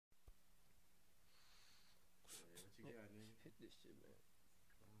this shit, man.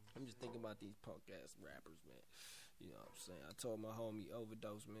 I'm just thinking about these punk ass rappers, man. You know what I'm saying? I told my homie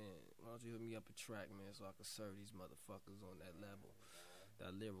Overdose, man, why don't you hook me up a track, man, so I can serve these motherfuckers on that level,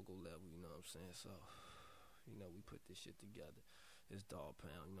 that lyrical level, you know what I'm saying? So, you know, we put this shit together. It's Dog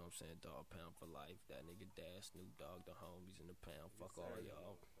Pound, you know what I'm saying? Dog Pound for life. That nigga Dash, Snoop Dogg, the homies in the pound. Fuck all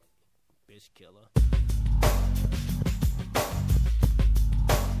y'all. Bitch killer.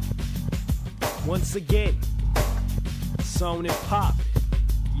 Once again, Sewn and Pop.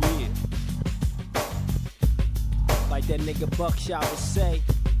 Yeah. Like that nigga Buckshot would say,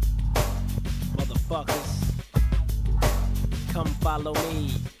 motherfuckers, come follow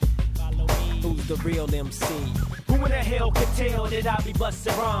me. Who's the real MC? Who in the hell could tell that I be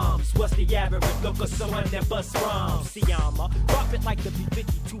bustin' rhymes? What's the average look of someone that bust rhymes? See, I'ma drop it like the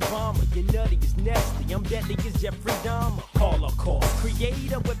B-52 bomber. You're nutty as Nestle, I'm deadly as Jeffrey Dahmer. Holocaust,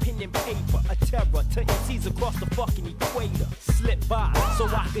 creator with pen and paper, a terror to MCs across the fucking equator. Slip by, so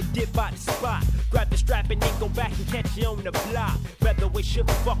I could dip by the spot. Grab the strap and then go back and catch you on the block. Featherweight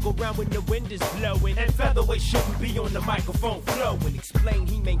shouldn't fuck around when the wind is blowing, and featherweight shouldn't be on the microphone flowing. Explain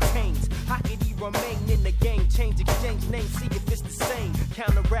he maintains, how could he remain in the game? Change, exchange names, see if it's the same.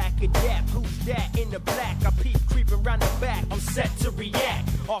 Counteract, adapt, who's that in the black? I peep creeping round the back, I'm set to react.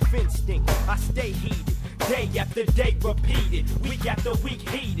 Off instinct, I stay heated, day after day repeated, week after week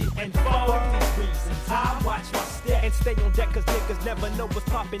heated. And for these reasons, I watch my step and stay on deck, cause niggas never know what's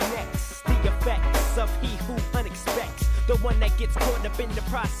popping next. The effects of he who unexpects, the one that gets caught up in the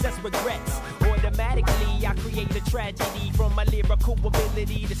process regrets. Automatically, I create a tragedy from my lyrical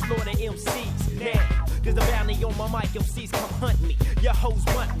ability to slaughter MCs. Now, there's a bounty on my mic, MCs come hunt me. Your hoes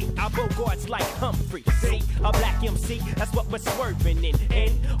want me, I bogarts like Humphrey. See, a black MC, that's what we're swerving in.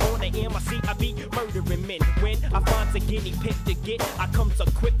 And on the MIC, I be murdering men. When I find a guinea pig to get, I come so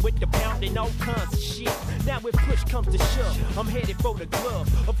quick with the pound and all kinds of shit. Now when push comes to shove, I'm headed for the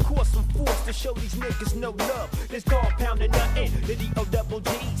glove. Of course, I'm forced to show these niggas no love. This Dog Pound and nothing, the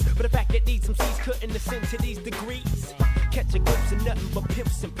D-O-double-G's. But the fact that these MCs couldn't ascend to these degrees. Catch a glimpse of nothing but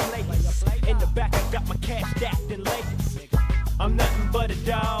pimps and players. In the back, I got my cash stacked in layers. I'm nothing but a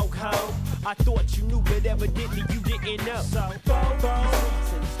dog, ho. I thought you knew, but evidently you didn't know. So, for these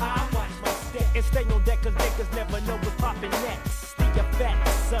reasons, I watch my step and stay on deck, cause niggas never know what's popping next. The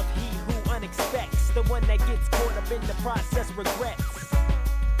effects of he who unexpects, the one that gets caught up in the process regrets.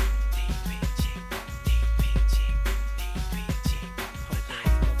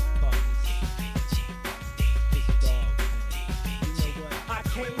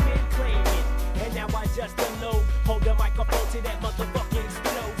 Just unload, hold the microphone till that motherfucker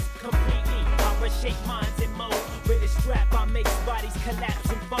explodes completely. I reshape minds and mold. With a strap, I make bodies collapse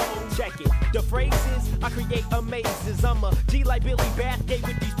and fold. Check it, the phrases I create amazes. I'm a G like Billy Bathgate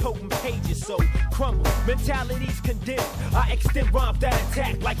with these potent pages. So crumble, mentalities condemned. I extend rhymes that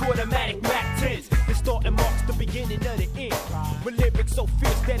attack like automatic Mac 10s. This starting marks the beginning of the end. With lyrics so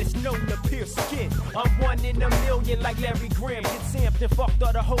fierce that it's known to pierce skin. I'm one in a million like Larry Graham. Get samped and fucked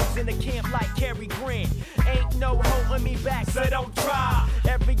all the hoes in the camp like Cary Grant. Ain't no holding me back, so don't try.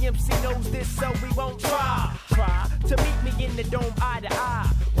 Every MC knows this, so we won't try. Try to meet me in the dome eye to eye.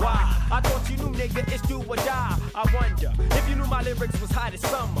 Why? I thought you knew, nigga, it's do or die. I wonder if you knew my lyrics was hot as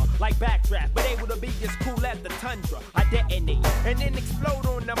summer, like Backdraft, but able to be as cool as the tundra. I detonate and then explode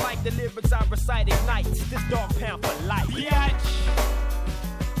on the mic. The lyrics I recite ignites. This Dog Pound for life. Biatch.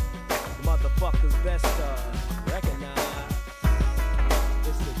 Motherfuckers best recognize.